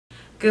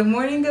Good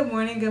morning, good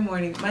morning, good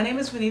morning. My name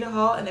is Vanita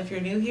Hall, and if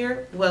you're new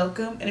here,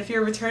 welcome. And if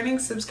you're a returning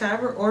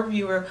subscriber or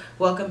viewer,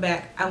 welcome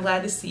back. I'm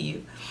glad to see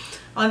you.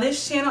 On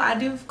this channel, I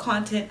do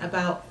content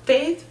about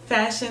faith,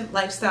 fashion,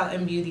 lifestyle,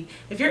 and beauty.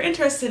 If you're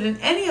interested in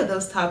any of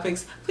those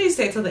topics, please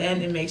stay till the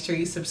end and make sure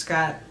you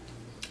subscribe.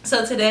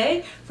 So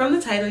today, from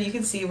the title, you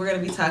can see we're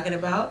going to be talking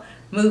about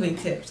moving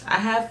tips. I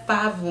have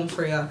 5 of them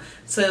for y'all.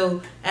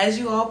 So as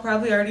you all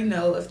probably already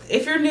know,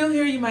 if you're new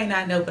here, you might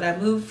not know, but I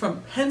moved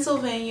from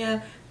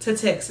Pennsylvania to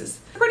Texas.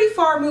 Pretty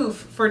far move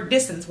for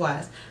distance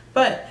wise,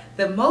 but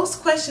the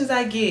most questions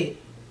I get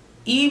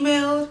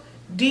emailed,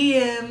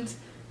 DM'd,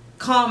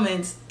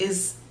 comments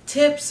is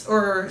tips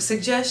or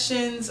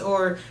suggestions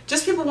or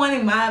just people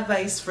wanting my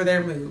advice for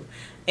their move.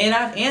 And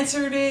I've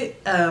answered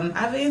it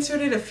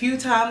a few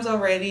times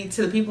already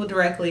to the people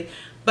directly,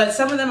 but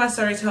some of them I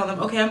started telling them,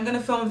 okay, I'm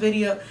gonna film a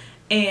video.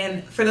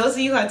 And for those of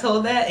you who I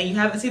told that and you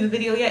haven't seen the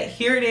video yet,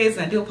 here it is,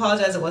 and I do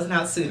apologize it wasn't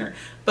out sooner.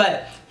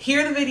 But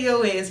here the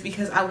video is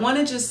because I want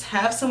to just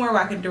have somewhere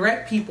where I can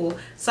direct people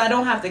so I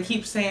don't have to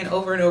keep saying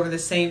over and over the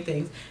same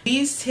things.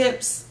 These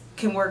tips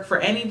can work for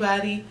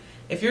anybody.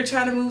 If you're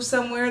trying to move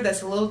somewhere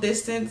that's a little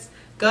distance,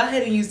 go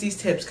ahead and use these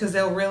tips because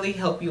they'll really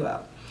help you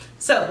out.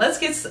 So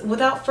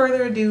without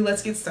further ado,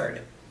 let's get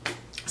started.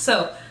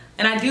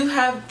 And I do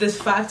have this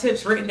 5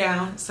 tips written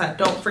down so I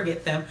don't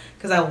forget them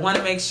because I want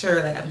to make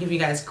sure that I'm giving you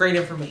guys great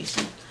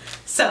information.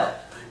 So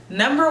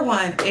number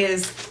 1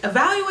 is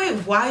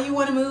evaluate why you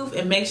want to move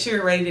and make sure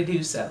you're ready to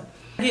do so.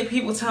 I get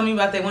people telling me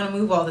about they want to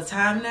move all the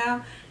time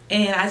now,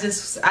 and I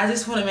just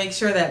want to make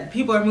sure that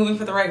people are moving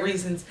for the right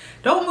reasons.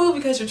 Don't move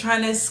because you're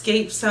trying to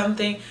escape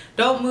something.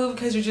 Don't move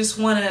because you just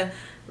want to,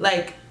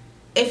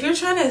 if you're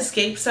trying to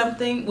escape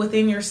something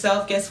within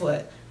yourself, guess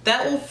what?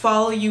 That will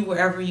follow you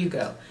wherever you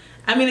go.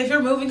 I mean, if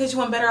you're moving because you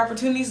want better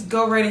opportunities,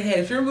 go right ahead.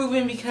 If you're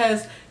moving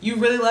because you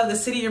really love the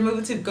city you're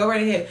moving to, go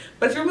right ahead.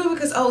 But if you're moving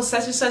because, oh,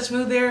 such and such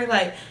moved there,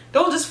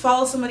 don't just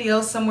follow somebody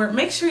else somewhere.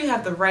 Make sure you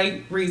have the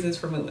right reasons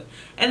for moving.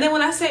 And then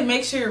when I say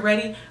make sure you're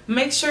ready,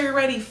 make sure you're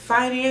ready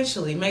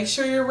financially. Make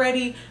sure you're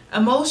ready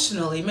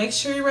emotionally. Make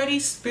sure you're ready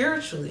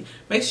spiritually.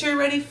 Make sure you're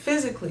ready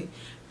physically.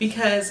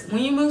 Because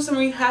when you move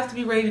somewhere, you have to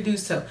be ready to do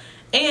so.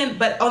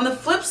 But on the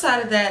flip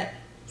side of that,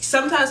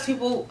 sometimes you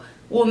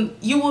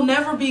will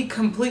never be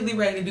completely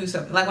ready to do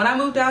something. Like when I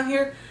moved down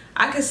here,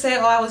 I could say,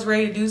 oh, I was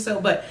ready to do so,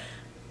 but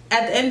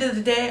at the end of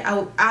the day,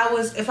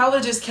 if I would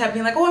have just kept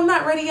being like, oh, I'm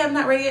not ready yet, I'm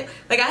not ready yet.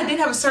 I did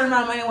have a certain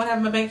amount of money I want to have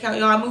in my bank account.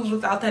 Y'all, I moved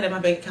without that in my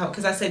bank account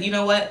because I said, you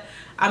know what?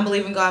 I'm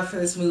believing God for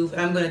this move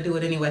and I'm going to do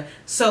it anyway.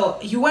 So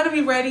you want to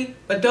be ready,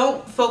 but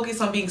don't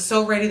focus on being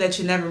so ready that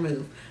you never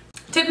move.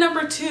 Tip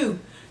number 2,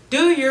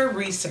 do your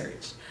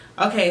research.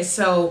 Okay,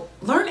 so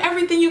learn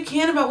everything you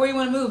can about where you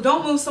want to move.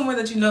 Don't move somewhere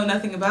that you know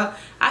nothing about.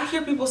 I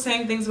hear people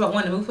saying things about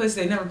wanting to move places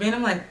they've never been.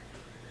 I'm like,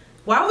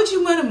 why would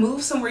you want to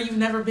move somewhere you've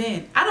never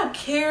been? I don't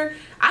care.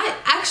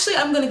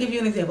 I'm going to give you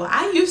an example.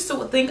 I used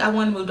to think I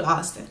wanted to move to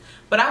Austin,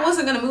 but I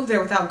wasn't going to move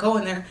there without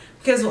going there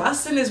because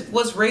Austin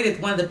was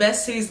rated one of the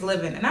best cities to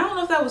live in. And I don't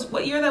know if that was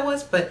what year that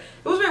was, but it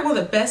was rated one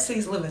of the best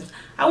cities to live in.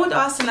 I went to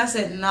Austin and I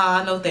said,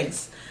 nah, no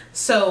thanks.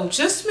 So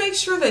just make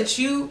sure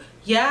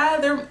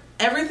that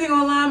everything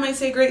online may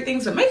say great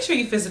things, but make sure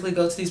you physically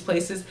go to these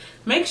places.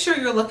 Make sure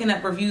you're looking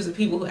at reviews of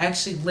people who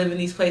actually live in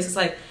these places.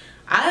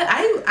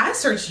 I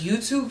search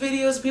YouTube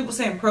videos of people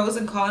saying pros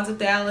and cons of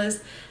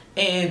Dallas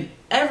and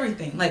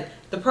everything.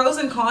 The pros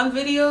and con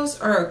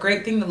videos are a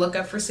great thing to look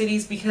up for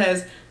cities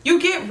because you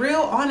get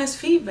real honest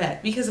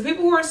feedback. Because the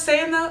people who are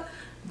saying that,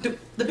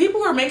 the people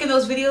who are making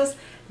those videos,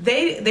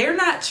 they're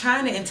not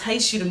trying to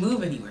entice you to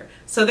move anywhere.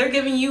 So they're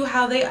giving you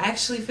how they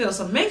actually feel.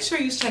 So make sure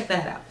you check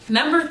that out.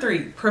 Number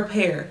 3,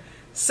 prepare.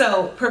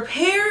 So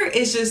prepare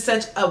is just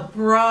such a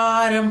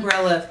broad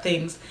umbrella of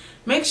things.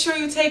 Make sure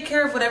you take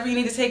care of whatever you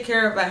need to take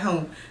care of at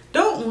home.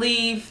 Don't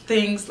leave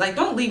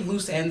don't leave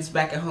loose ends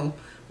back at home.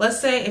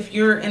 Let's say if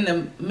you're in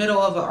the middle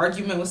of an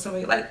argument with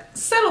somebody,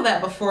 settle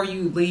that before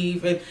you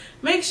leave and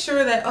make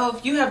sure that,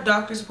 if you have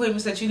doctor's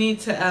appointments that you need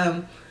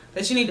to,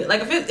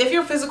 if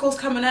your physical's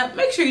coming up,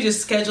 make sure you just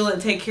schedule it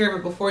and take care of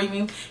it before you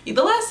move. The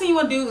last thing you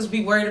want to do is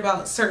be worried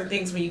about certain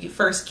things when you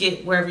first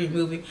get wherever you're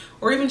moving.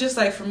 Or even just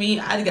for me,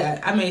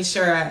 I made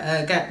sure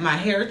I got my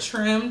hair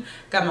trimmed,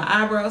 got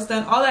my eyebrows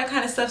done, all that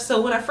kind of stuff. So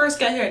when I first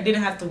got here, I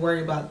didn't have to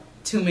worry about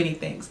too many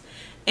things.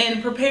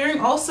 And preparing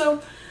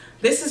also,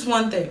 this is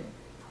one thing.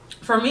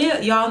 For me,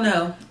 y'all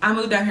know, I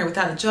moved down here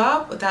without a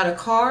job, without a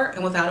car,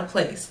 and without a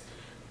place.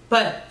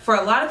 But for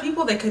a lot of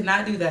people, they could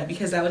not do that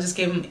because that would just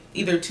give them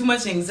either too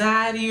much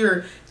anxiety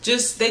or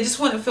they just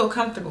wouldn't feel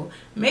comfortable.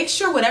 Make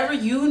sure whatever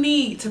you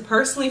need to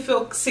personally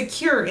feel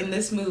secure in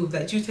this move,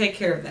 that you take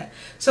care of that.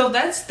 So if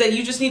that's that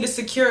you just need to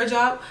secure a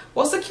job,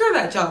 well, secure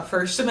that job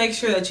first to make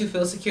sure that you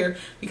feel secure.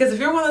 Because if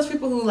you're one of those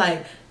people who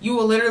you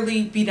will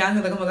literally be down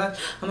here oh my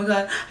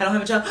God, I don't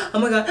have a job, oh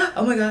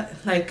my God,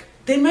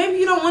 then maybe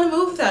you don't want to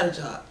move without a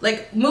job.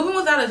 Moving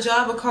without a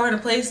job, a car, and a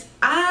place,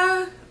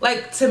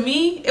 to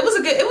me, it was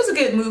a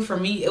good move for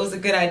me. It was a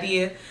good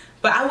idea,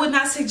 but I would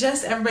not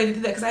suggest everybody to do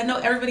that because I know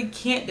everybody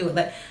can't do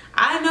it.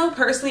 I know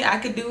personally I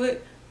could do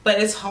it, but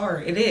it's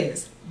hard. It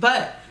is.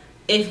 But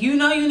if you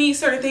know you need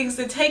certain things,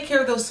 then take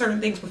care of those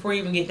certain things before you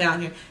even get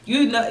down here.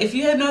 You know, if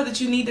you know that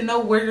you need to know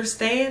where you're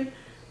staying,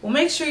 well,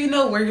 make sure you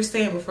know where you're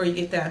staying before you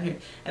get down here.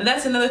 And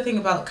that's another thing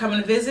about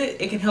coming to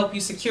visit. It can help you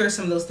secure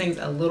some of those things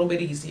a little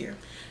bit easier.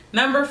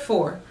 Number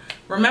 4,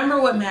 remember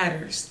what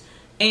matters.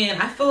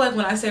 And I feel like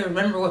when I say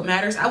remember what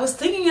matters, I was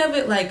thinking of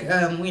it like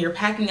when you're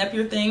packing up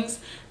your things,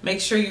 make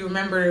sure you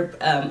remember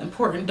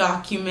important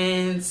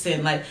documents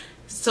and like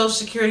social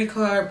security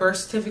card, birth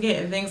certificate,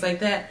 and things like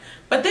that.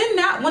 But then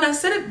now, when I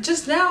said it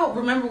just now,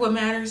 remember what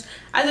matters,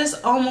 I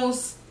just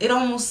almost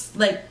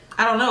like,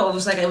 I don't know, it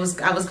was like I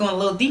was going a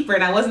little deeper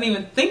and I wasn't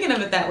even thinking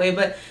of it that way.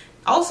 But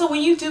also,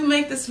 when you do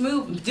make this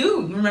move,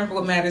 do remember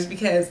what matters,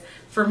 because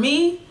for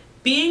me,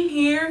 being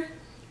here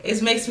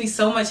makes me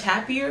so much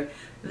happier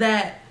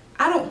that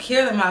I don't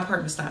care that my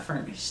apartment's not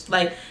furnished.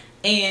 Like,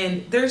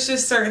 and there's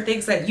just certain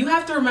things that you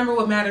have to remember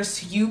what matters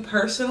to you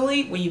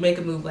personally when you make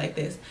a move like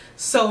this.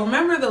 So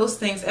remember those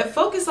things and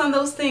focus on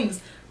those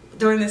things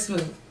during this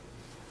move.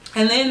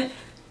 And then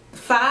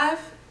 5,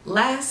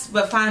 last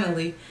but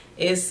finally,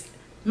 is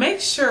make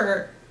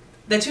sure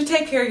that you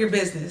take care of your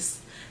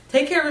business.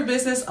 Take care of your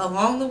business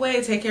along the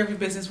way. Take care of your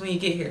business when you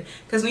get here.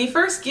 Because when you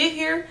first get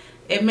here,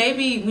 it may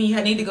be when you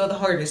need to go the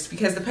hardest,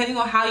 because depending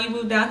on how you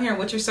move down here and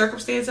what your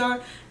circumstances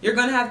are, you're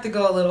going to have to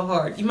go a little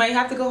hard. You might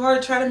have to go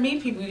hard trying to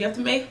meet people. You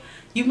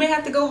may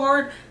have to go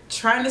hard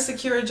trying to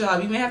secure a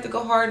job. You may have to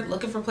go hard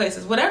looking for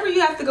places. Whatever you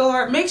have to go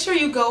hard, make sure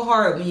you go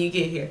hard when you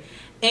get here.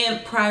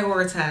 And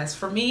prioritize.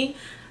 For me,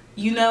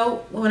 you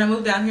know, when I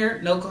moved down here,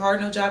 no car,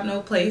 no job,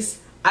 no place,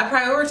 I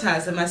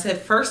prioritized them. I said,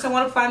 first I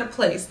want to find a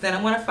place, then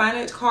I want to find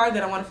a car,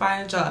 then I want to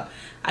find a job.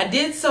 I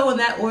did so in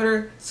that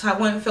order so I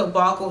wouldn't feel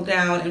boggled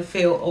down and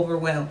feel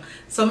overwhelmed.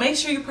 So make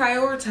sure you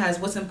prioritize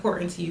what's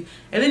important to you.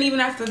 And then even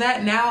after that,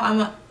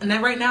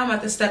 right now I'm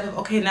at the step of,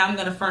 okay, now I'm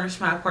going to furnish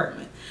my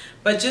apartment.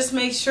 But just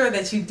make sure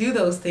that you do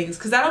those things,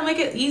 because that'll make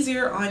it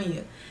easier on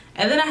you.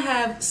 And then I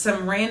have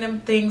some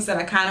random things that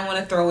I kind of want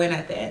to throw in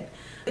at the end.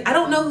 I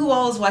don't know who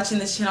all is watching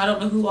this channel. I don't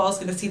know who all is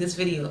going to see this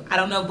video. I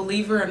don't know,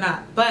 believer or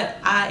not, but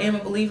I am a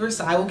believer,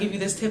 so I will give you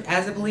this tip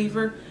as a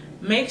believer.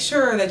 Make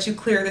sure that you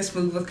clear this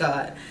move with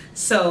God.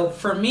 So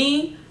for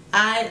me,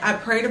 I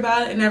prayed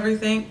about it and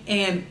everything,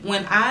 and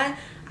when I'm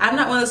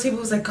not one of those people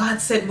who's like,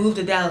 God said move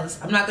to Dallas.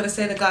 I'm not going to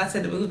say that God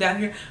said to move down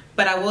here,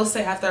 but I will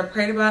say after I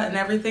prayed about it and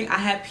everything, I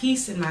had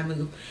peace in my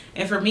move.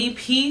 And for me,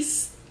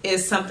 peace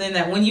is something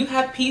that when you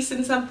have peace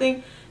in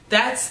something,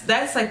 that's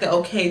like the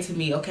okay to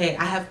me. Okay,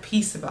 I have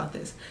peace about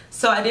this.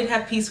 So I did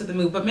have peace with the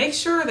move, but make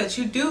sure that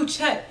you do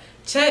check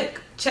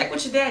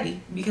with your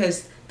daddy,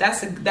 because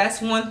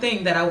that's one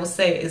thing that I will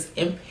say is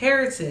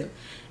imperative.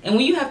 And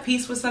when you have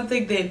peace with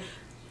something, then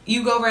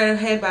you go right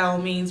ahead by all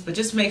means, but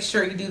just make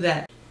sure you do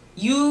that.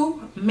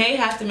 You may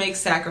have to make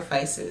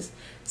sacrifices.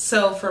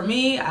 So for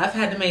me, I've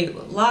had to make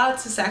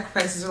lots of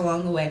sacrifices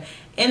along the way.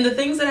 And the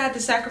things that I had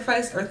to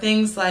sacrifice are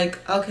things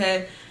like,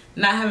 okay,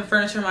 not having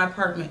furniture in my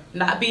apartment,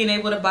 not being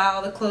able to buy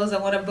all the clothes I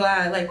want to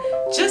buy, like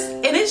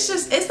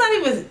it's not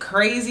even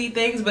crazy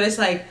things, but it's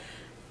like,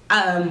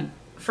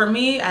 for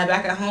me,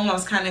 back at home, I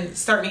was kind of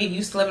starting to get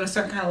used to living a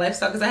certain kind of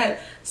lifestyle, because I had a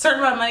certain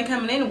amount of money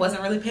coming in and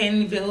wasn't really paying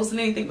any bills and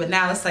anything, but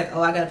now it's like,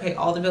 oh, I got to pay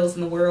all the bills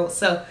in the world.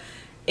 So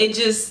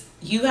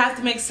you have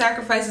to make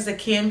sacrifices. That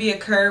can be a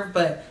curve,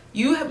 but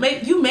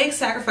you make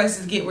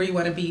sacrifices to get where you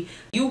want to be.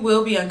 You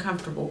will be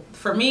uncomfortable.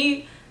 For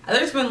me,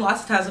 there's been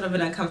lots of times when I've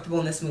been uncomfortable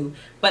in this move,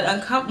 but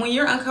when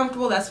you're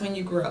uncomfortable, that's when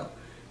you grow.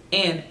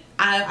 And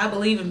I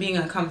believe in being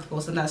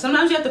uncomfortable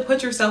sometimes you have to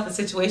put yourself in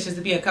situations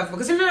to be uncomfortable,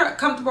 because if you're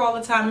comfortable all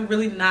the time, you're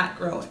really not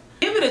growing.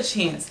 Give it a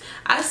chance.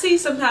 I see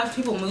sometimes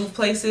people move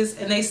places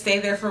and they stay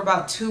there for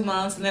about 2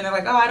 months and then they're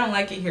like, oh, I don't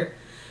like it here.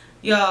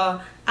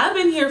 Y'all, I've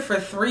been here for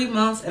 3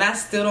 months and I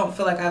still don't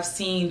feel like I've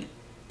seen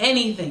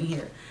anything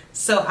here.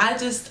 So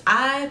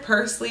I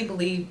personally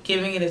believe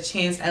giving it a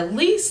chance, at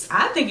least,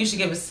 I think you should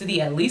give a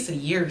city at least a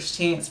year's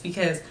chance,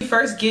 because when you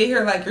first get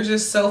here, like, you're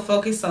just so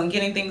focused on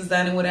getting things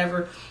done and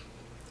whatever.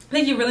 I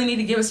think you really need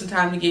to give it some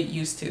time to get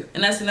used to.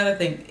 And that's another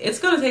thing. It's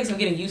going to take some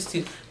getting used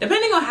to,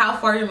 depending on how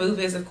far your move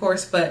is, of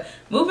course. But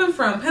moving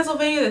from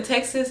Pennsylvania to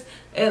Texas,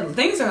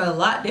 things are a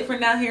lot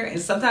different down here. And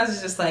sometimes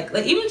it's just like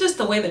even just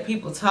the way that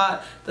people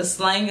talk, the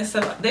slang and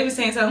stuff, they be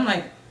saying something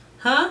like,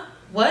 huh?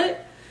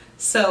 What?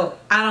 So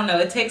I don't know.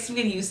 It takes some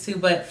getting used to.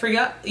 But for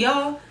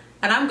y'all,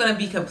 and I'm going to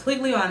be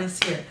completely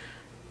honest here,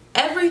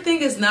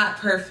 everything is not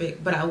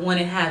perfect, but I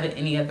wouldn't have it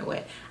any other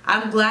way.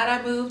 I'm glad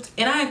I moved,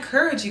 and I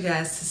encourage you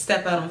guys to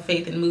step out on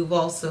faith and move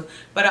also.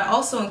 But I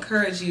also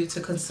encourage you to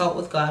consult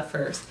with God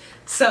first.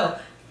 So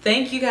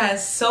thank you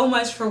guys so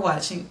much for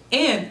watching.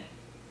 And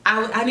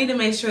I need to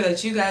make sure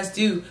that you guys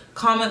do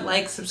comment,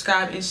 like,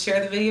 subscribe, and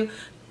share the video.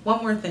 One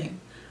more thing.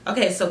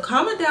 Okay, so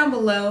comment down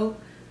below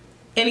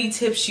any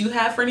tips you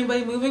have for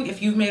anybody moving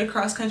if you've made a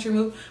cross-country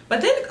move.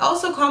 But then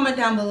also comment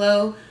down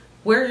below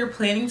where you're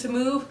planning to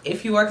move,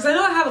 if you are, because I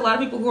know I have a lot of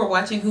people who are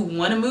watching who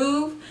want to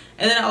move,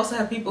 and then I also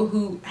have people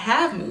who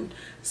have moved.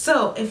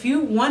 So if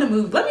you want to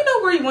move, let me know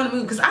where you want to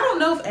move, because I don't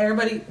know if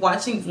everybody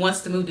watching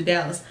wants to move to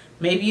Dallas.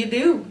 Maybe you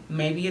do,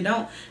 maybe you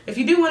don't. If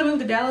you do want to move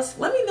to Dallas,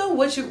 let me know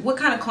what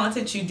kind of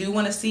content you do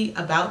want to see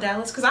about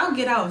Dallas, because I'll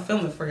get out and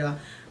film it for y'all.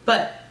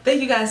 But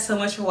thank you guys so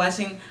much for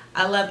watching.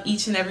 I love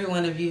each and every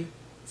one of you.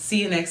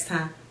 See you next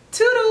time.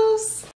 Toodles!